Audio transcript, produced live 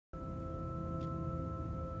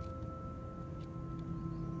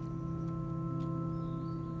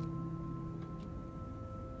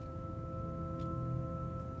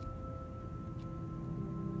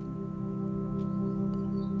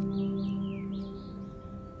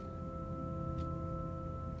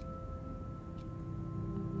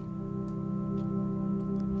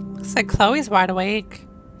Looks like Chloe's wide awake.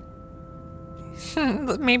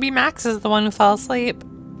 Maybe Max is the one who fell asleep.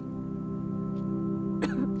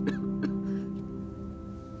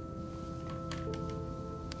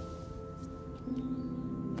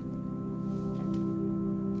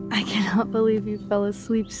 I cannot believe you fell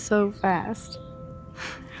asleep so fast.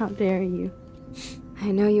 How dare you?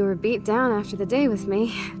 I know you were beat down after the day with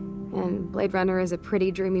me, and Blade Runner is a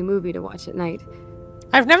pretty dreamy movie to watch at night.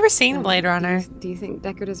 I've never seen Blade Runner. Do you think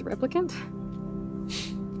Deckard is a replicant?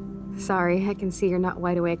 Sorry, I can see you're not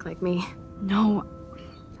wide awake like me. No,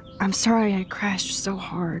 I'm sorry I crashed so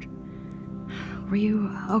hard. Were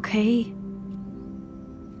you okay?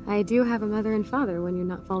 I do have a mother and father when you're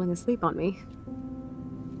not falling asleep on me.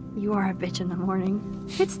 You are a bitch in the morning.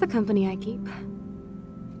 It's the company I keep.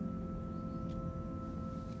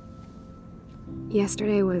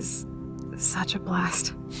 Yesterday was such a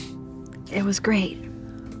blast. It was great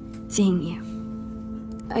seeing you.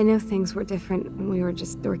 I know things were different when we were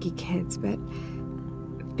just dorky kids, but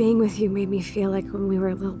being with you made me feel like when we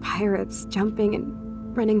were little pirates, jumping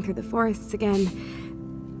and running through the forests again.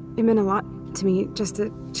 It meant a lot to me just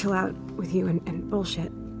to chill out with you and bullshit.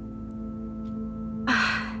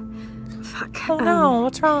 Fuck. Oh no,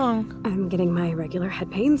 what's wrong? I'm getting my regular head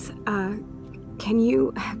pains. Can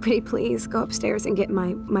you, pretty please, go upstairs and get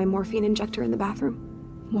my morphine injector in the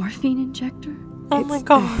bathroom? Morphine injector? Oh my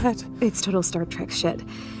god. It's total Star Trek shit.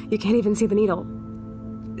 You can't even see the needle.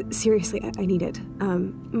 Seriously, I need it.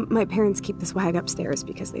 My parents keep this wag upstairs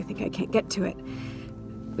because they think I can't get to it.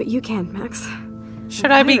 But you can, Max.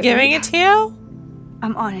 Should I be giving it to you?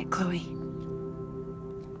 I'm on it, Chloe.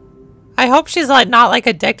 I hope she's like not like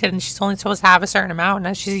addicted and she's only supposed to have a certain amount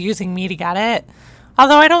and she's using me to get it.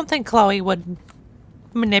 Although I don't think Chloe would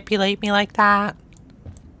manipulate me like that.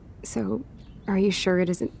 So, are you sure it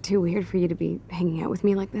isn't too weird for you to be hanging out with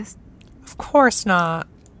me like this? Of course not.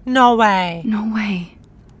 No way. No way.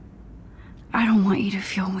 I don't want you to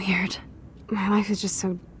feel weird. My life is just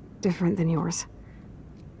so different than yours.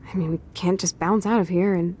 I mean, we can't just bounce out of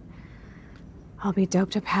here and I'll be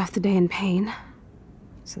doped up half the day in pain.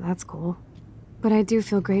 So that's cool. But I do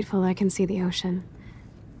feel grateful I can see the ocean.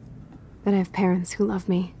 That I have parents who love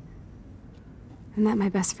me. And that my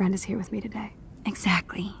best friend is here with me today.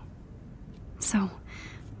 Exactly. So,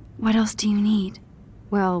 what else do you need?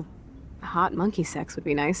 Well, hot monkey sex would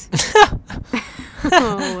be nice.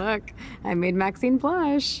 Oh, look. I made Maxine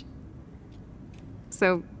blush.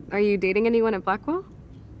 So, are you dating anyone at Blackwell?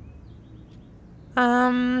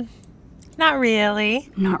 Not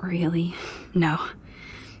really. Not really. No.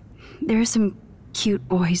 There are some cute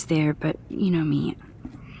boys there, but you know me.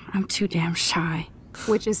 I'm too damn shy.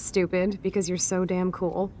 Which is stupid, because you're so damn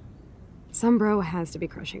cool. Some bro has to be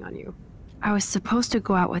crushing on you. I was supposed to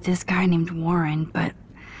go out with this guy named Warren, but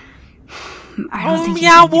I don't think he's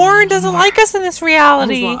yeah, into me Warren doesn't anymore. like us in this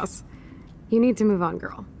reality. His loss. You need to move on,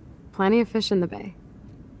 girl. Plenty of fish in the bay.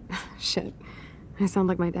 Shit. I sound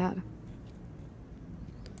like my dad.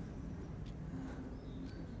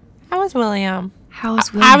 How was William? How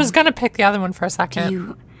is William? I was gonna pick the other one for a second. Do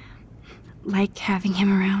you like having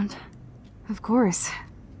him around? Of course.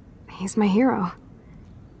 He's my hero.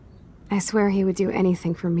 I swear he would do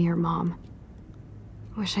anything for me or Mom.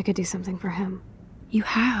 Wish I could do something for him. You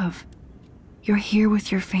have. You're here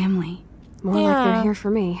with your family. More like they're here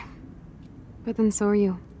for me. But then so are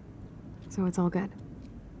you. So it's all good.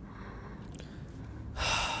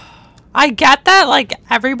 I get that, like,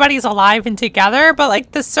 everybody's alive and together, but,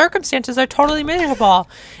 like, the circumstances are totally miserable.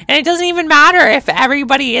 And it doesn't even matter if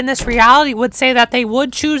everybody in this reality would say that they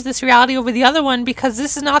would choose this reality over the other one, because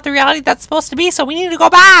this is not the reality that's supposed to be, so we need to go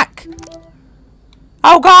back.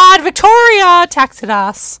 Oh, God, Victoria texted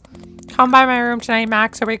us. Come by my room tonight,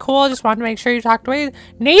 Max. Are we cool? Just wanted to make sure you talked away.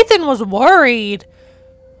 Nathan was worried.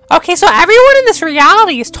 Okay, so everyone in this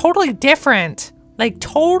reality is totally different. Like,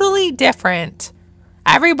 totally different.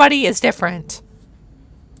 Everybody is different.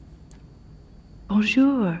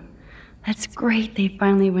 Bonjour. That's great they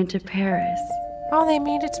finally went to Paris. Oh, they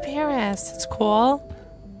made it to Paris. It's cool.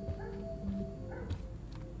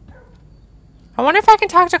 I wonder if I can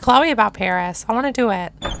talk to Chloe about Paris. I want to do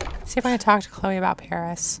it. See if I can talk to Chloe about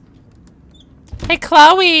Paris. Hey,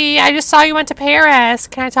 Chloe. I just saw you went to Paris.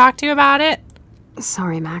 Can I talk to you about it?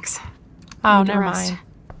 Sorry, Max. Oh, never mind.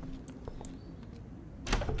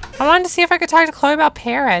 I wanted to see if I could talk to Chloe about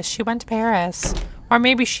Paris. She went to Paris. Or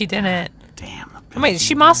maybe she didn't. Damn. Wait,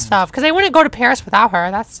 she must have. Because they wouldn't go to Paris without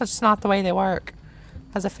her. That's just not the way they work.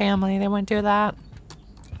 As a family, they wouldn't do that.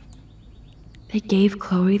 They gave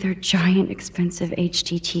Chloe their giant expensive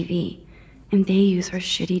HD TV, and they use her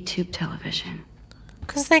shitty tube television.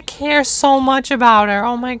 Because they care so much about her.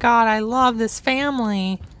 Oh my god, I love this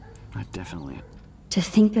family. I definitely... To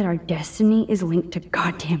think that our destiny is linked to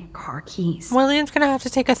goddamn car keys. William's gonna have to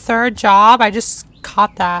take a third job. I just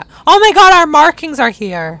caught that. Oh my god, our markings are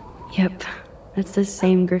here. Yep, that's the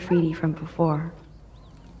same graffiti from before.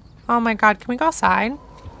 Oh my god, can we go outside?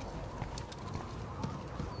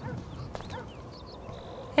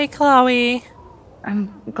 Hey, Chloe.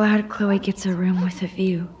 I'm glad Chloe gets a room with a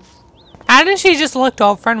view. How did she just looked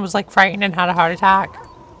over and was like frightened and had a heart attack?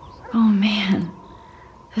 Oh man,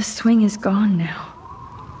 the swing is gone now.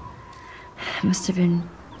 It must have been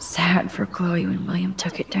sad for Chloe when William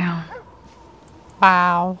took it down.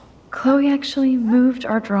 Wow. Chloe actually moved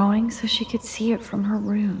our drawing so she could see it from her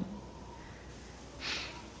room.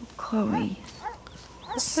 Chloe.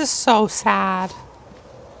 This is so sad.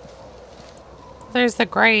 There's the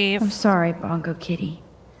grave. I'm sorry, Bongo Kitty,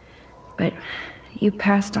 but you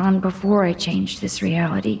passed on before I changed this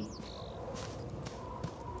reality.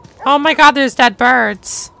 Oh my god, there's dead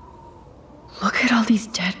birds. Look at all these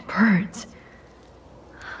dead birds.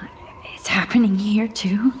 It's happening here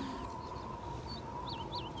too.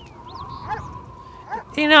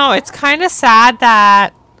 You know, it's kind of sad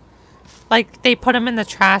that, like, they put them in the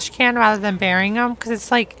trash can rather than burying them. Because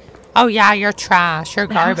it's like, oh yeah, you're trash. You're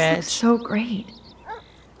garbage. The house looks so great.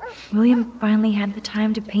 William finally had the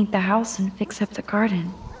time to paint the house and fix up the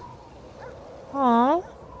garden. Aww.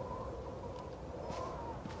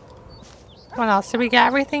 What else? Did we get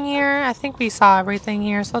everything here? I think we saw everything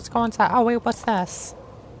here. So let's go inside. Oh, wait, what's this?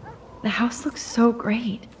 The house looks so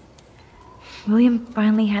great. William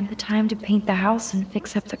finally had the time to paint the house and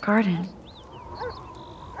fix up the garden.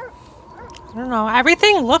 I don't know.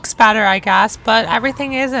 Everything looks better, I guess, but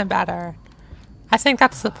everything isn't better. I think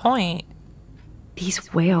that's the point.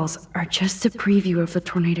 These whales are just a preview of the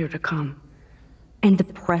tornado to come. And the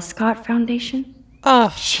Prescott Foundation?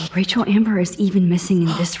 Ugh. Rachel Amber is even missing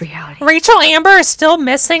in this reality. Rachel Amber is still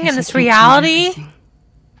missing in this reality?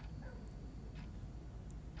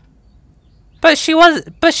 But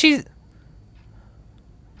she's...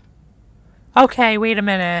 Okay, wait a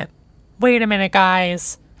minute. Wait a minute,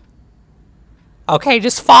 guys. Okay,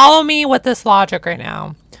 just follow me with this logic right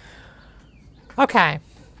now. Okay.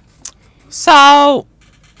 So,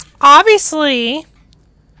 obviously,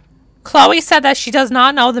 Chloe said that she does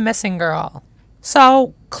not know the missing girl.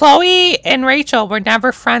 So, Chloe and Rachel were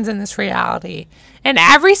never friends in this reality. And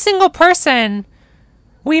every single person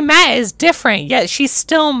we met is different, yet she's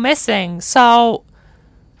still missing. So,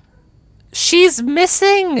 she's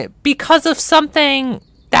missing because of something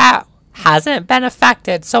that hasn't been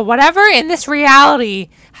affected. So, whatever in this reality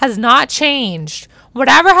has not changed,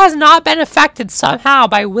 whatever has not been affected somehow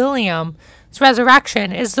by William's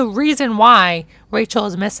resurrection is the reason why Rachel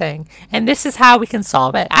is missing. And this is how we can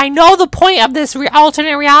solve it. I know the point of this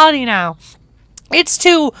alternate reality now. It's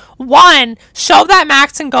to, one, show that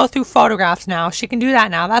Max can go through photographs now. She can do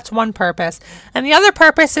that now. That's one purpose. And the other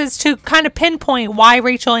purpose is to kind of pinpoint why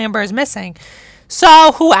Rachel Amber is missing.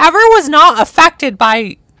 So whoever was not affected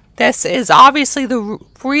by this is obviously the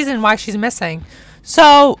reason why she's missing.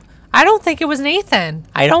 So I don't think it was Nathan.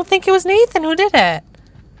 I don't think it was Nathan who did it.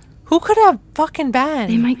 Who could have fucking been?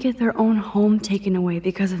 They might get their own home taken away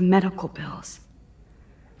because of medical bills.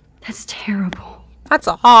 That's terrible. That's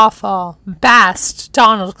awful. Best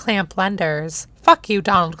Donald Clamp lenders. Fuck you,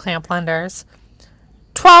 Donald Clamp lenders.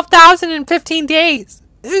 12,000 in 15 days.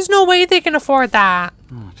 There's no way they can afford that.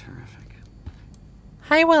 Oh, terrific.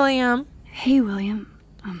 Hi, William. Hey, William.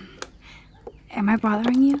 Am I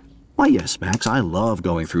bothering you? Why, yes, Max. I love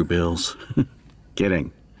going through bills.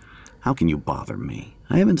 Kidding. How can you bother me?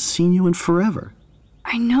 I haven't seen you in forever.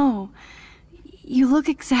 I know. You look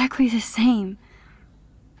exactly the same.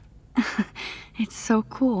 It's so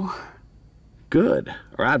cool. Good.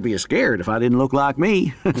 Or I'd be scared if I didn't look like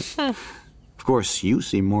me. Of course, you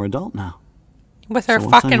seem more adult now. With her So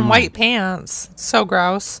what's on fucking your white mind? pants. It's so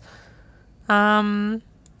gross. Chloe.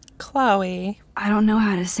 I don't know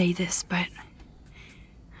how to say this, but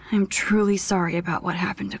I'm truly sorry about what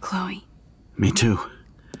happened to Chloe. Me too.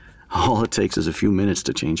 All it takes is a few minutes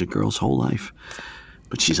to change a girl's whole life.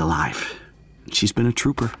 But she's alive. She's been a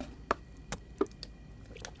trooper.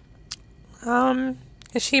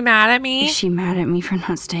 Is she mad at me? Is she mad at me for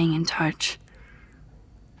not staying in touch?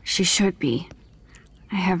 She should be.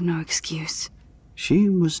 I have no excuse. She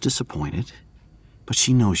was disappointed, but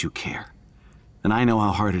she knows you care. And I know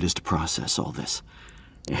how hard it is to process all this.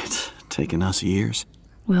 It's taken us years.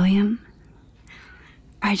 William,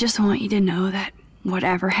 I just want you to know that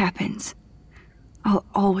whatever happens, I'll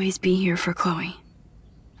always be here for Chloe.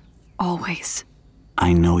 Always.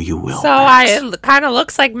 I know you will. So Max. it kind of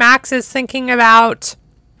looks like Max is thinking about...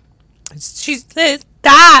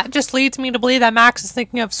 that just leads me to believe that Max is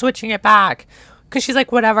thinking of switching it back. Because she's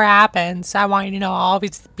like, whatever happens, I want you to know I'll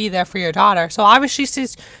always be there for your daughter. So obviously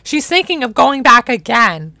she's thinking of going back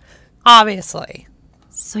again. Obviously.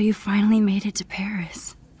 So you finally made it to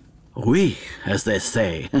Paris. Oui, as they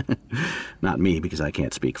say. Not me, because I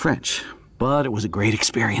can't speak French. But it was a great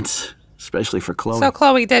experience, especially for Chloe. So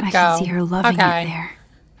Chloe did go. I can see her loving it there.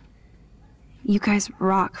 You guys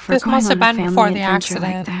rock for This going must have on a been family before the adventure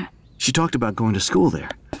accident. like that. She talked about going to school there,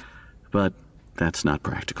 but that's not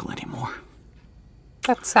practical anymore.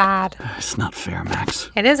 That's sad. It's not fair, Max.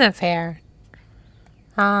 It isn't fair.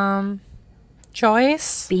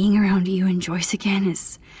 Joyce? Being around you and Joyce again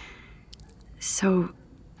is so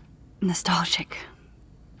nostalgic.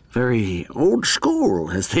 Very old school,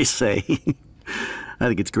 as they say. I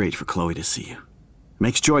think it's great for Chloe to see you.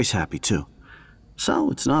 Makes Joyce happy, too. So,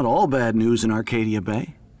 it's not all bad news in Arcadia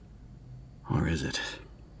Bay. Or is it?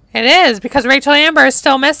 It is, because Rachel Amber is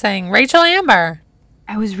still missing. Rachel Amber.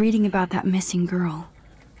 I was reading about that missing girl.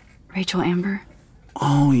 Rachel Amber.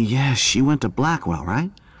 Oh, yeah, she went to Blackwell,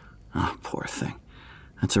 right? Oh, poor thing.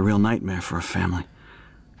 That's a real nightmare for a family.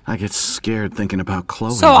 I get scared thinking about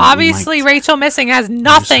Chloe. So obviously Rachel missing has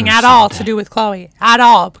nothing at all to do with Chloe. At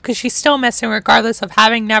all. Because she's still missing regardless of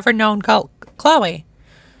having never known Chloe.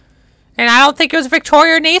 And I don't think it was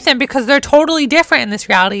Victoria or Nathan because they're totally different in this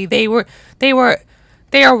reality. They are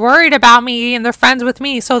worried about me and they're friends with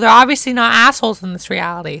me. So they're obviously not assholes in this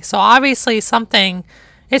reality. So obviously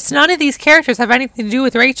it's none of these characters have anything to do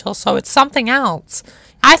with Rachel. So it's something else.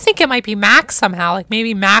 I think it might be Max somehow. Like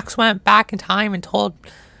maybe Max went back in time and told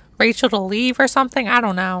Rachel to leave or something. I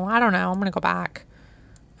don't know. I'm going to go back.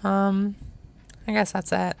 I guess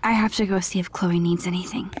that's it. I have to go see if Chloe needs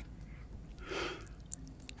anything.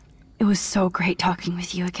 It was so great talking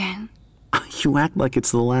with you again. You act like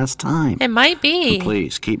it's the last time. It might be. And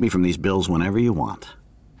please, keep me from these bills whenever you want.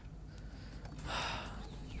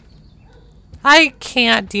 I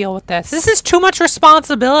can't deal with this. This is too much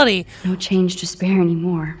responsibility. No change to spare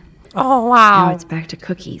anymore. Oh, wow. Now it's back to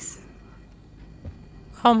cookies.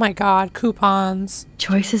 Oh my god, coupons.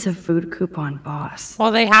 Choices of food coupon boss.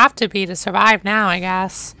 Well, they have to be to survive now, I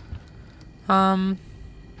guess.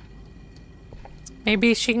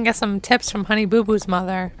 Maybe she can get some tips from Honey Boo Boo's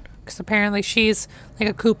mother. Because apparently she's like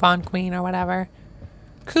a coupon queen or whatever.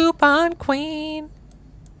 Coupon queen.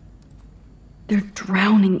 They're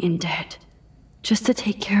drowning in debt. Just to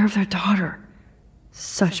take care of their daughter.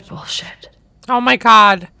 Such bullshit. Oh my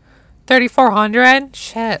god. 3,400?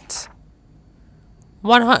 Shit.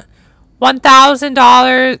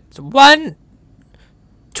 $1,000.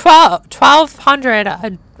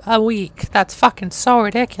 $1,200 a week. That's fucking so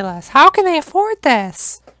ridiculous. How can they afford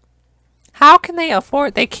this? How can they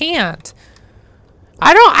afford? They can't.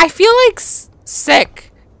 I feel like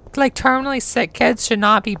sick, like terminally sick kids should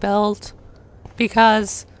not be billed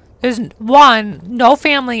because there's one, no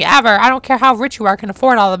family ever, I don't care how rich you are, can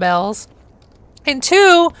afford all the bills. And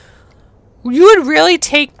two, you would really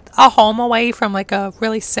take a home away from like a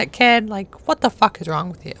really sick kid? Like, what the fuck is wrong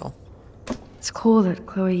with you? It's cool that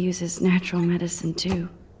Chloe uses natural medicine too.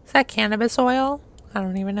 Is that cannabis oil? I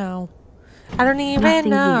don't even know. I don't even Nothing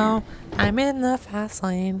know. here. I'm in the fast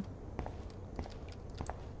lane.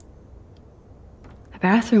 The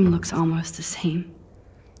bathroom looks almost the same.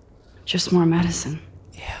 Just more medicine.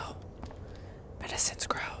 Ew. Medicine's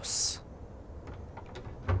gross.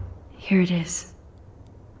 Here it is.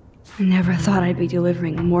 I never thought I'd be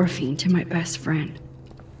delivering morphine to my best friend.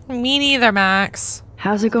 Me neither, Max.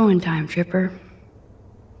 How's it going, Time Tripper?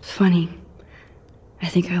 It's funny. I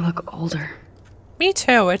think I look older. Me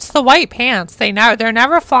too. It's the white pants. They're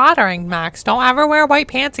never flattering, Max. Don't ever wear white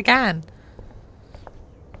pants again.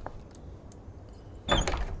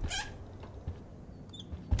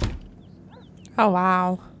 Oh,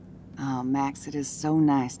 wow. Oh, Max, it is so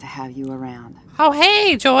nice to have you around. Oh,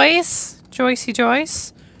 hey, Joyce. Joycey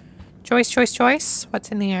Joyce. Joyce. What's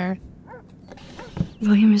in the air?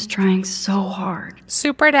 William is trying so hard.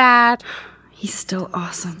 Super Dad. He's still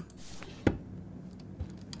awesome.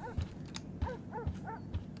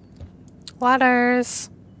 Letters.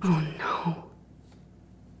 Oh no.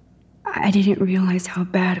 I didn't realize how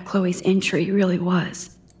bad Chloe's injury really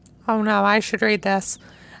was. Oh no, I should read this.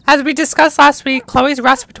 As we discussed last week, Chloe's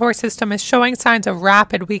respiratory system is showing signs of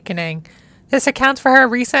rapid weakening. This accounts for her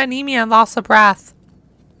recent anemia and loss of breath.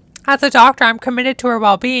 As a doctor, I'm committed to her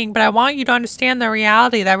well-being, but I want you to understand the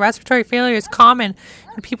reality that respiratory failure is common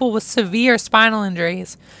in people with severe spinal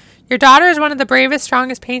injuries. Your daughter is one of the bravest,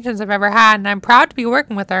 strongest patients I've ever had, and I'm proud to be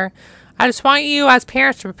working with her. I just want you as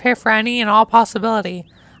parents to prepare for any and all possibility.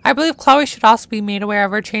 I believe Chloe should also be made aware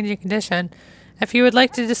of her changing condition, If you would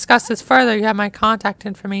like to discuss this further, you have my contact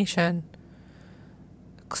information.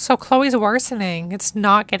 So Chloe's worsening. It's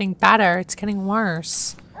not getting better. It's getting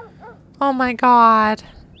worse. Oh my god.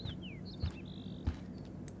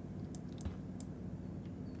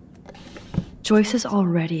 Joyce is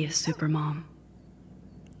already a supermom.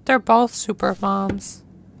 They're both super moms.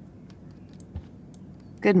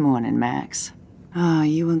 Good morning, Max. Oh,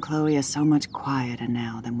 you and Chloe are so much quieter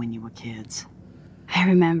now than when you were kids. I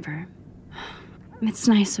remember. It's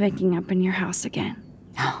nice waking up in your house again.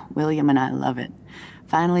 Oh, William and I love it.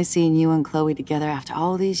 Finally seeing you and Chloe together after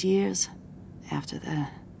all these years. After the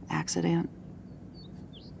accident.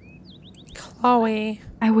 Chloe.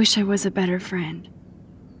 I wish I was a better friend.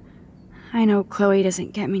 I know Chloe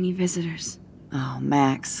doesn't get many visitors. Oh,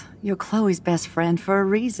 Max, you're Chloe's best friend for a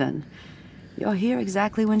reason. You're here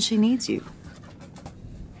exactly when she needs you.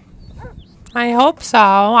 I hope so.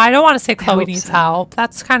 I don't want to say Chloe hope needs so. help.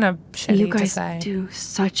 That's kind of shitty You to guys say. do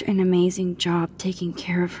such an amazing job taking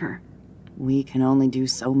care of her. We can only do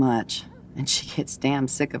so much, and she gets damn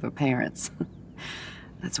sick of her parents.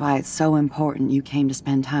 That's why it's so important you came to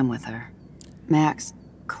spend time with her. Max,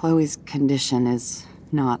 Chloe's condition is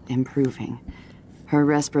not improving. Her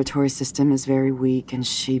respiratory system is very weak, and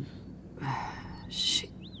she...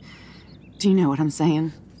 Do you know what I'm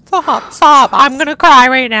saying? Stop, stop. I'm gonna cry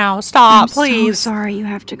right now. Stop, please. So sorry you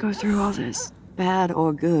have to go through all this. Bad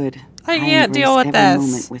or good. I can't deal embrace with every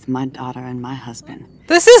this. moment with my daughter and my husband.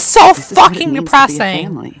 This is so This is what it fucking means to be a depressing.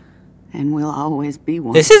 family, and we'll always be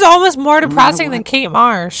one. This is almost more matter depressing than what. Kate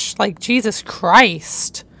Marsh. Like, Jesus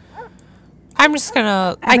Christ. I'm just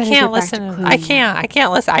gonna... I better can't get back to listen. Chloe I now.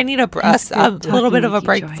 can't listen. I need a It's good little bit talking of a with you,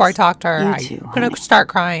 break before I Joyce. talk to her. You I'm too, gonna honey. start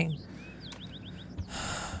crying.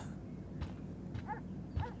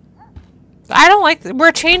 I don't like...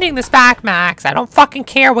 We're changing this back, Max. I don't fucking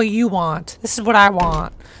care what you want. This is what I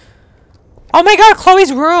want. Oh my god,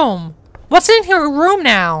 Chloe's room. What's in her room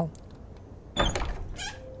now?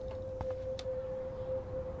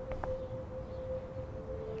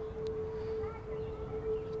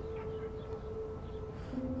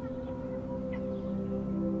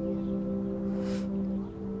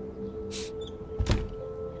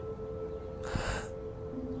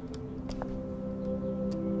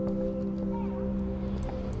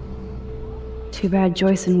 Too bad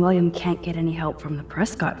Joyce and William can't get any help from the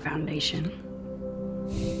Prescott Foundation.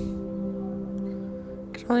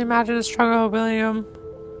 Can only imagine the struggle of William.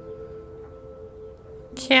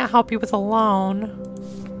 Can't help you with a loan.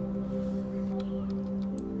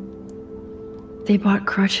 They bought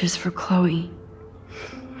crutches for Chloe,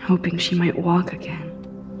 hoping she might walk again.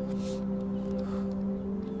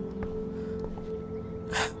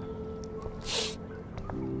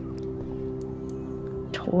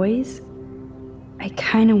 Toys? I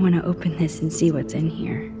kinda wanna open this and see what's in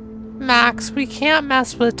here. Max, we can't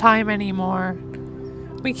mess with time anymore.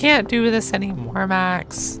 We can't do this anymore,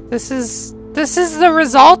 Max. This is the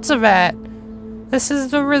results of it. This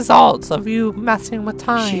is the results of you messing with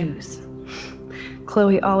time. Shoes.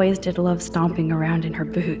 Chloe always did love stomping around in her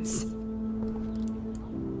boots.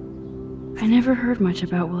 I never heard much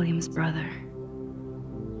about William's brother.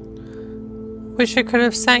 Wish I could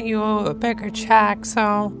have sent you a bigger check,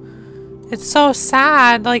 so... It's so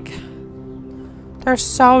sad, like... They're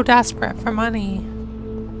so desperate for money.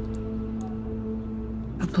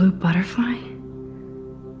 A blue butterfly?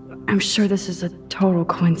 I'm sure this is a total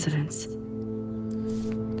coincidence.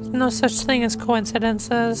 There's no such thing as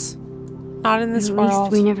coincidences. Not in this At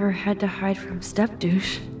world. least we never had to hide from Step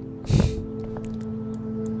Douche.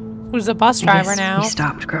 Who's a bus I driver guess now? we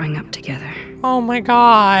stopped growing up together. Oh my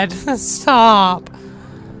god. Stop.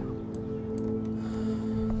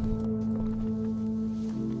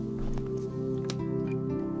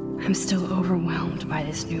 I'm still overwhelmed by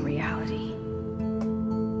this new reality.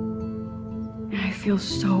 And I feel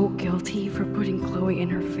so guilty for putting Chloe and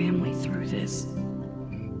her family through this.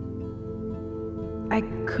 I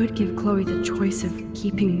could give Chloe the choice of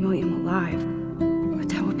keeping William alive, but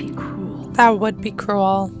that would be cruel. That would be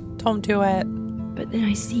cruel. Don't do it. But then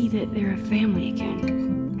I see that they're a family again,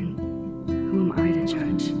 and who am I to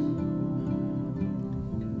judge?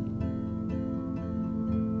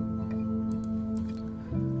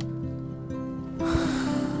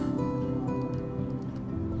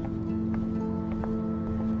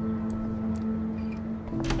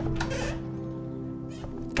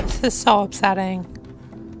 This is so upsetting.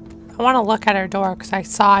 I want to look at her door because I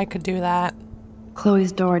saw I could do that.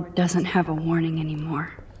 Chloe's door doesn't have a warning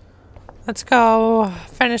anymore. Let's go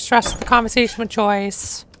finish the rest of the conversation with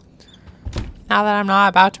Joyce. Now that I'm not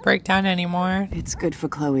about to break down anymore. It's good for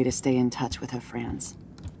Chloe to stay in touch with her friends.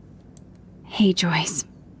 Hey, Joyce.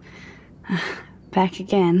 Back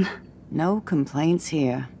again. No complaints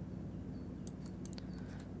here.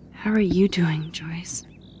 How are you doing, Joyce?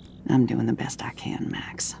 I'm doing the best I can,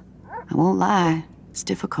 Max. I won't lie, it's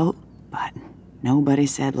difficult, but nobody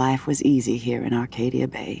said life was easy here in Arcadia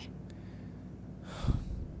Bay.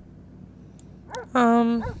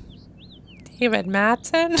 David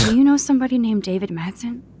Madsen? Do you know somebody named David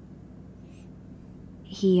Madsen?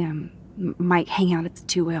 He, might hang out at the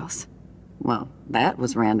Two Whales. Well, that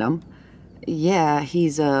was random. Yeah,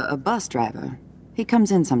 he's a bus driver. He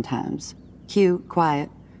comes in sometimes. Cute,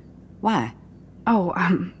 quiet. Why? Oh,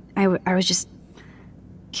 I was just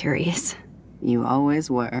curious. You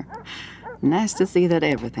always were. Nice to see that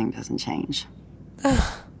everything doesn't change.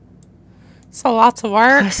 So lots of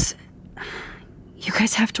work. Plus, you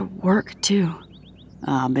guys have to work, too.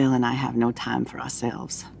 Bill and I have no time for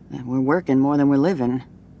ourselves. We're working more than we're living.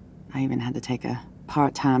 I even had to take a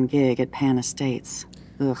part-time gig at Pan Estates.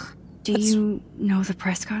 Ugh. Do you know the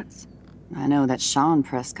Prescotts? I know that Sean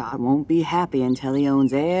Prescott won't be happy until he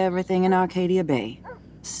owns everything in Arcadia Bay.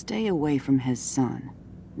 Stay away from his son,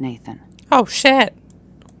 Nathan. Oh, shit.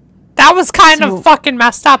 That was kind of fucking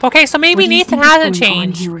messed up. Okay, so maybe Nathan hasn't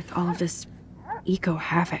changed. Here with all of this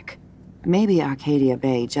eco-havoc. Maybe Arcadia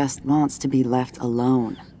Bay just wants to be left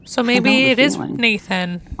alone. So maybe it is feeling.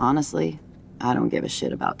 Nathan. Honestly, I don't give a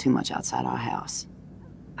shit about too much outside our house.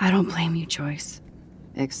 I don't blame you, Joyce.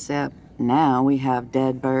 Except now we have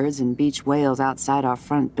dead birds and beach whales outside our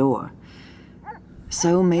front door.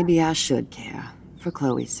 So maybe I should care, for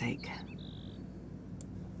Chloe's sake.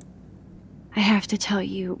 I have to tell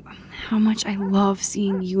you how much I love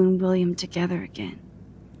seeing you and William together again.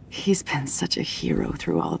 He's been such a hero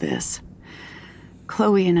through all this.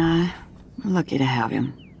 Chloe and I are lucky to have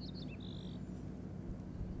him.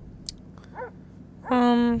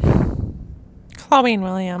 Chloe and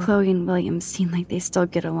William. Chloe and William seem like they still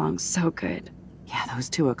get along so good. Yeah, those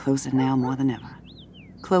two are closer now more than ever.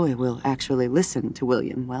 Chloe will actually listen to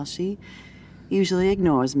William while she usually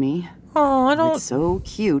ignores me. Oh, I don't... It's so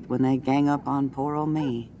cute when they gang up on poor old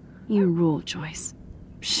me. You rule, Joyce.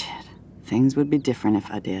 Shit, things would be different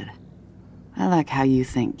if I did. I like how you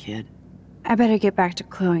think, kid. I better get back to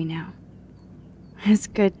Chloe now. It's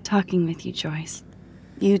good talking with you, Joyce.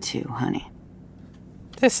 You too, honey.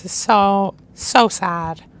 This is so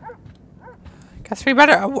sad. Guess we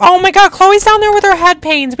better... Oh my god, Chloe's down there with her head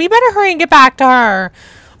pains. We better hurry and get back to her.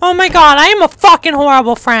 Oh my god, I am a fucking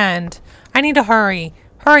horrible friend. I need to hurry.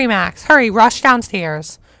 Hurry, Max. Hurry, rush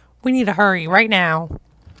downstairs. We need to hurry right now.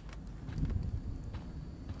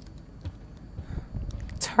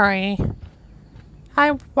 Let's hurry.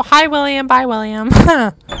 Hi, William. Bye, William.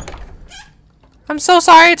 I'm so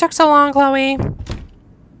sorry it took so long, Chloe.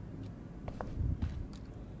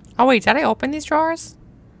 Oh, wait. Did I open these drawers?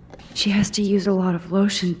 She has to use a lot of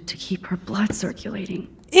lotion to keep her blood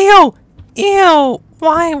circulating. Ew! Ew!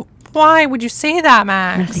 Why would you say that,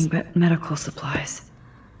 Max? Nothing but medical supplies.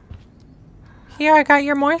 Here, I got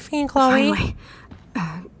your morphine, Chloe. Finally.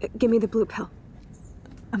 Give me the blue pill.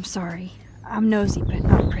 I'm sorry. I'm nosy, but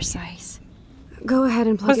not precise. Go ahead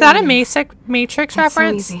and plug Was it that a in. Matrix It's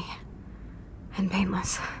reference? so easy. And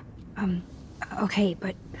painless. Okay,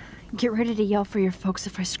 but get ready to yell for your folks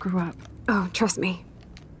if I screw up. Oh, trust me.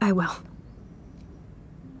 I will.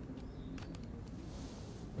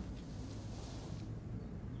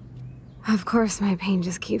 Of course, my pain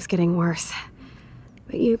just keeps getting worse.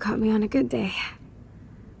 But you caught me on a good day.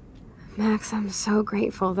 Max, I'm so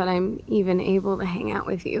grateful that I'm even able to hang out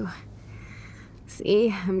with you.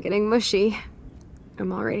 See, I'm getting mushy.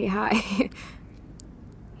 I'm already high.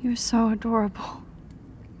 You're so adorable.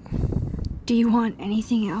 Do you want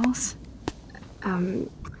anything else?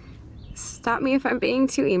 Stop me if I'm being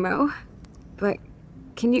too emo. But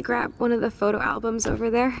can you grab one of the photo albums over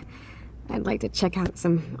there? I'd like to check out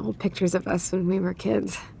some old pictures of us when we were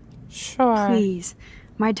kids. Sure. Please.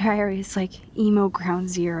 My diary is like emo ground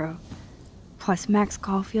zero. Plus, Max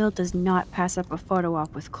Caulfield does not pass up a photo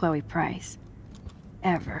op with Chloe Price.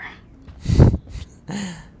 Ever.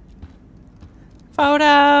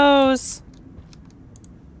 Photos!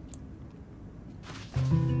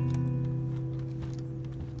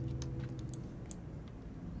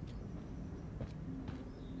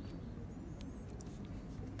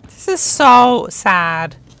 This is so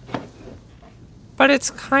sad. But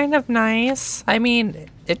it's kind of nice. I mean,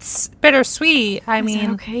 it's bittersweet. I Is mean... that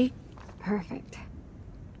okay? Perfect.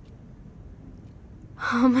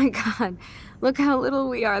 Oh my god. Look how little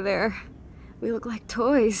we are there. We look like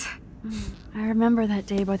toys. I remember that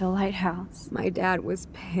day by the lighthouse. My dad was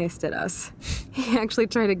pissed at us. He actually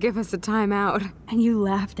tried to give us a timeout. And you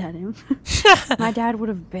laughed at him. My dad would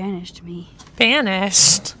have banished me.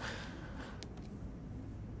 Banished.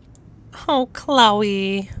 Oh,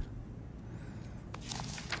 Chloe.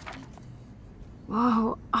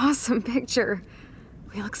 Whoa, awesome picture.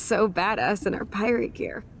 We look so badass in our pirate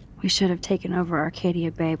gear. We should have taken over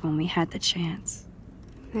Arcadia Bay when we had the chance.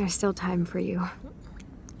 There's still time for you.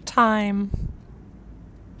 Time.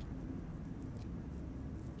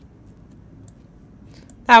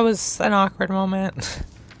 That was an awkward moment.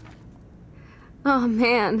 Oh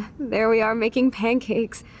man, there we are making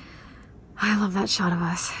pancakes. I love that shot of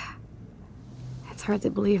us. It's hard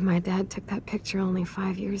to believe my dad took that picture only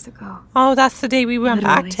 5 years ago. Oh, that's the day we went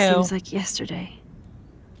back Literally to. seems like yesterday.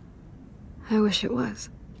 I wish it was.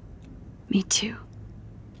 Me too.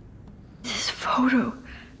 This photo.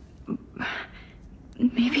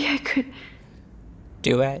 Maybe I could.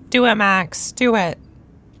 Do it. Do it, Max. Do it.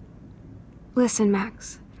 Listen,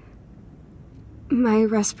 Max. My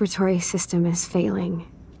respiratory system is failing,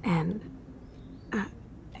 and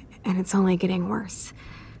it's only getting worse.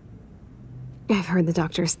 I've heard the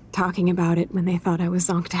doctors talking about it when they thought I was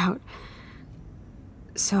zonked out.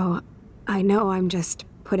 So, I know I'm just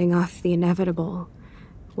putting off the inevitable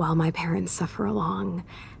while my parents suffer along,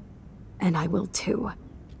 and I will too.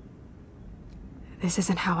 This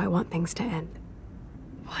isn't how I want things to end.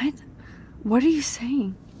 What? What are you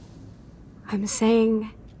saying? I'm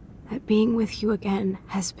saying that being with you again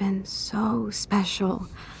has been so special.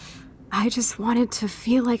 I just wanted to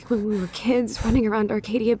feel like when we were kids running around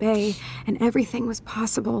Arcadia Bay and everything was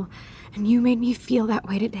possible, and you made me feel that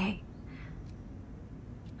way today.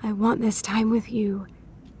 I want this time with you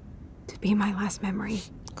to be my last memory.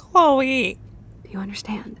 Chloe. Do you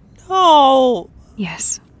understand? No.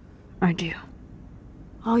 Yes, I do.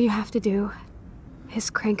 All you have to do is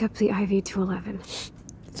crank up the IV to 11.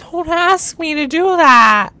 Don't ask me to do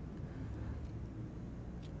that.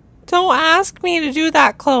 Don't ask me to do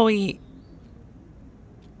that, Chloe.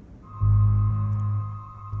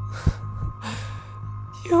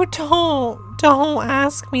 You don't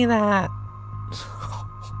ask me that.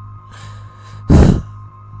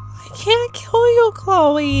 I can't kill you,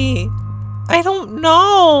 Chloe. I don't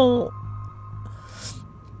know.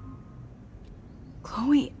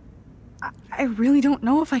 Chloe, I really don't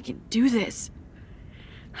know if I can do this.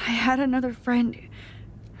 I had another friend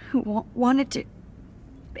who wanted to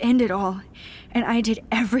end it all, and I did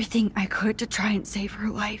everything I could to try and save her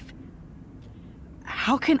life.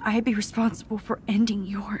 How can I be responsible for ending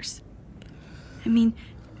yours? I mean,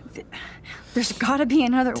 there's gotta be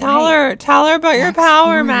another way. Tell her about your power, you were there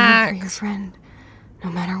for your Max. friend, no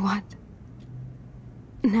matter what.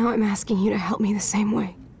 Now I'm asking you to help me the same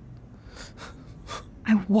way.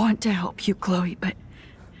 I want to help you, Chloe, but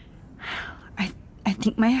I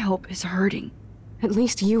think my help is hurting. At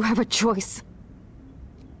least you have a choice.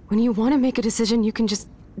 When you want to make a decision, you can just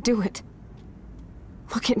do it.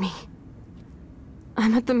 Look at me.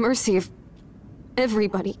 I'm at the mercy of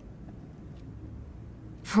everybody.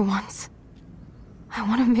 For once, I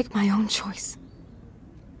want to make my own choice.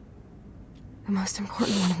 The most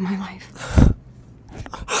important one of my life.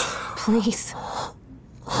 Please.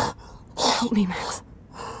 Help me, Max.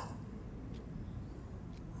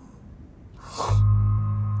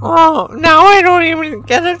 Oh, now I don't even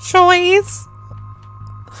get a choice.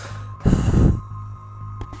 I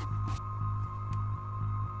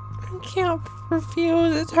can't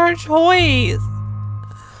refuse. It's her choice.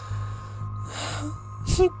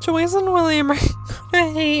 Joyce and William are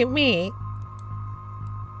gonna hate me.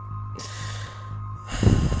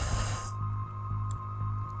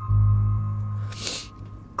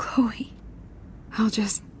 Chloe. I'll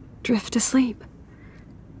just drift asleep,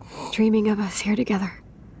 dreaming of us here together.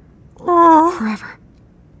 Forever.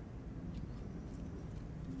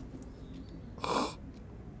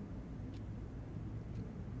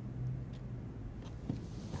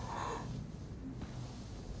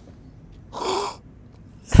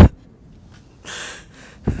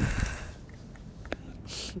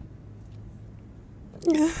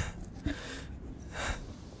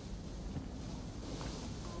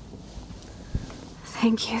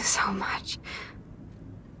 Thank you so much.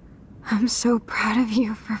 I'm so proud of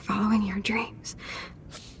you for following your dreams.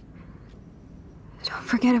 Don't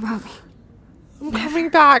forget about me. I'm coming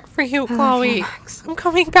back for you, I love you, Chloe. Max. I'm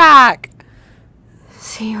coming back.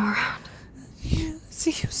 See you around.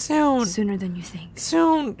 See you soon. Sooner than you think.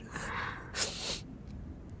 Soon.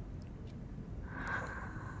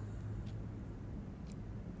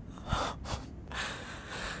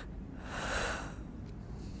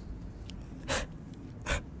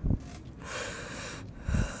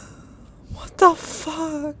 What the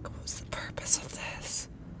fuck was the purpose of this?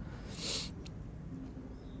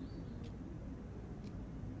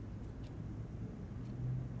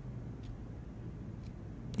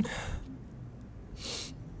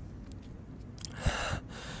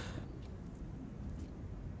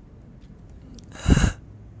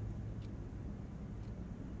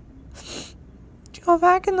 Go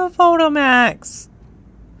back in the photo, Max.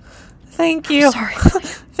 Thank you. I'm sorry.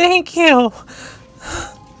 Thank you.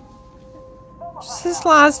 Just this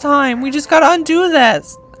last time. We just gotta undo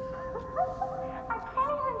this.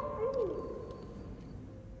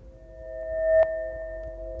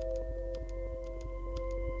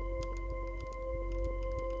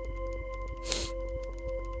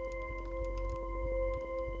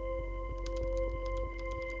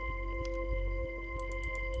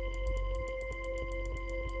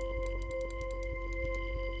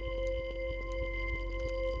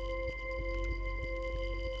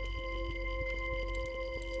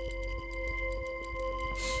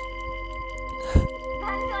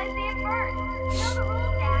 Until I see it first. You know the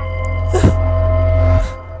rules, Dad.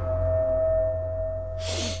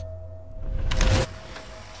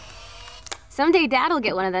 Someday Dad'll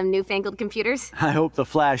get one of them newfangled computers. I hope the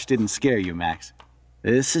flash didn't scare you, Max.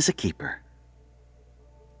 This is a keeper.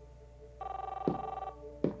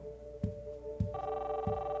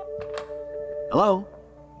 Hello?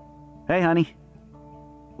 Hey, honey.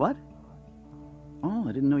 What? Oh,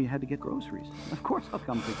 I didn't know you had to get groceries. Of course I'll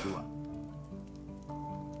come pick you up.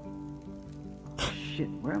 Shit,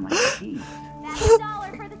 where are my keys? That's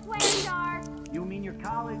 $1 for the swearing jar. You mean your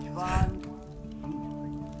college fund?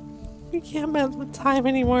 We can't mess with time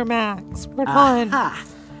anymore, Max. We're done. Aha!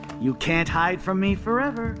 You can't hide from me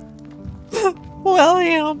forever.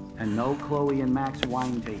 William. And no Chloe and Max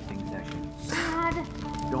wine tasting session. Dad.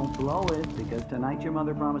 Don't blow it, because tonight your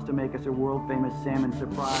mother promised to make us a world-famous salmon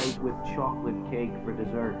surprise with chocolate cake for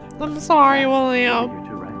dessert. I'm sorry, William. You're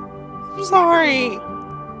too right. I'm sorry.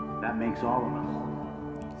 That makes all of us.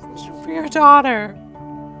 For your daughter.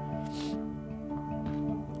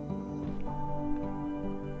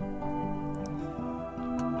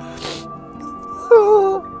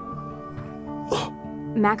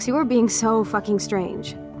 Max, you are being so fucking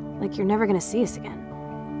strange. Like you're never gonna see us again.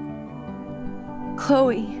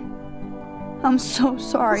 Chloe, I'm so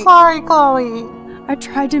sorry. Sorry, Chloe. I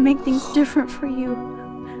tried to make things different for you.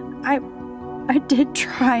 I did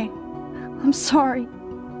try. I'm sorry.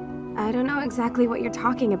 I don't know exactly what you're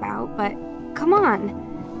talking about, but come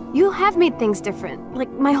on. You have made things different, like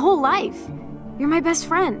my whole life. You're my best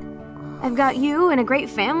friend. I've got you and a great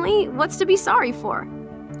family. What's to be sorry for?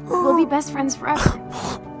 We'll be best friends forever.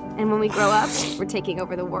 And when we grow up, we're taking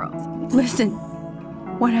over the world. Listen,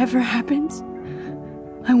 whatever happens,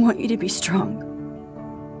 I want you to be strong.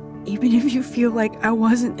 Even if you feel like I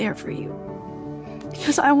wasn't there for you.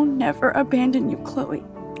 Because I will never abandon you, Chloe.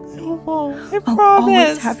 I I'll promise.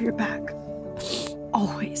 always have your back.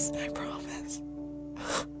 Always. I